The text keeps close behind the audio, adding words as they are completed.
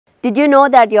Did you know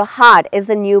that your heart is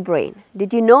a new brain?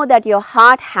 Did you know that your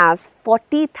heart has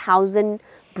 40,000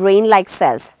 brain-like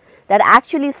cells that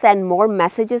actually send more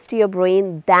messages to your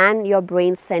brain than your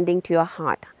brain sending to your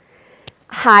heart?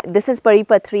 Hi, this is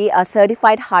Patri, a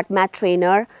certified heart math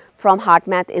trainer from Heart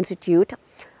Math Institute,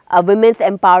 a women's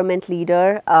empowerment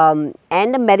leader and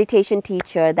a meditation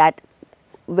teacher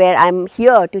where I'm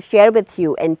here to share with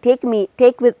you and take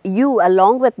with you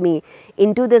along with me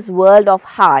into this world of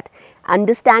heart,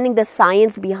 understanding the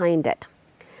science behind it.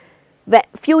 A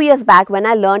few years back, when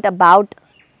I learned about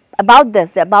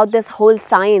this whole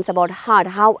science about heart,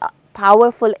 how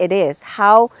powerful it is,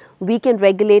 how we can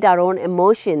regulate our own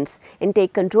emotions and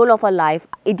take control of our life,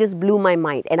 it just blew my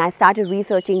mind. And I started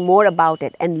researching more about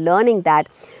it and learning that,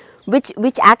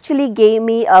 which actually gave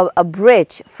me a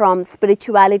bridge from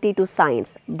spirituality to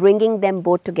science, bringing them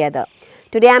both together.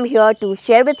 Today I'm here to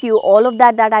share with you all of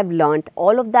that I've learned,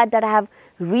 all of that I have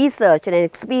researched and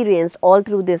experienced all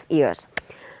through these years.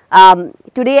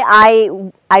 Today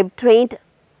I've trained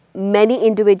many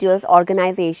individuals,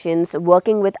 organizations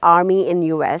working with Army in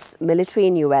US, military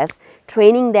in US,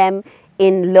 training them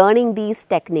in learning these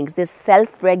techniques, these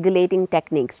self-regulating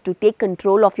techniques to take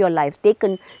control of your lives, take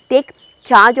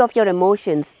charge of your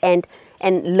emotions and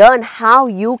learn how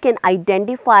you can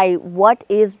identify what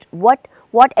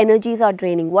energies are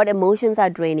draining, what emotions are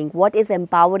draining, what is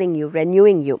empowering you,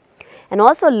 renewing you, and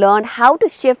also learn how to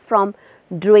shift from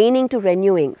draining to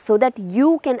renewing so that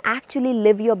you can actually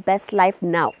live your best life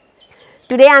now.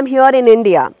 Today I'm here in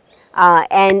India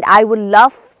and I would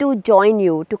love to join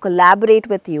you, to collaborate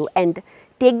with you and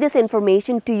take this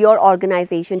information to your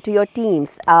organization, to your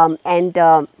teams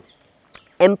and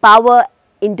empower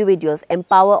individuals,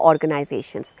 empower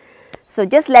organizations. So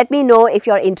just let me know if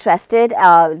you're interested.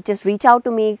 Just reach out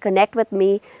to me, connect with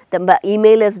me. The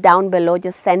email is down below.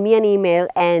 Just send me an email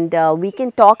and we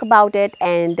can talk about it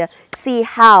and see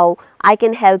how I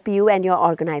can help you and your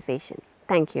organization.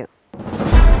 Thank you.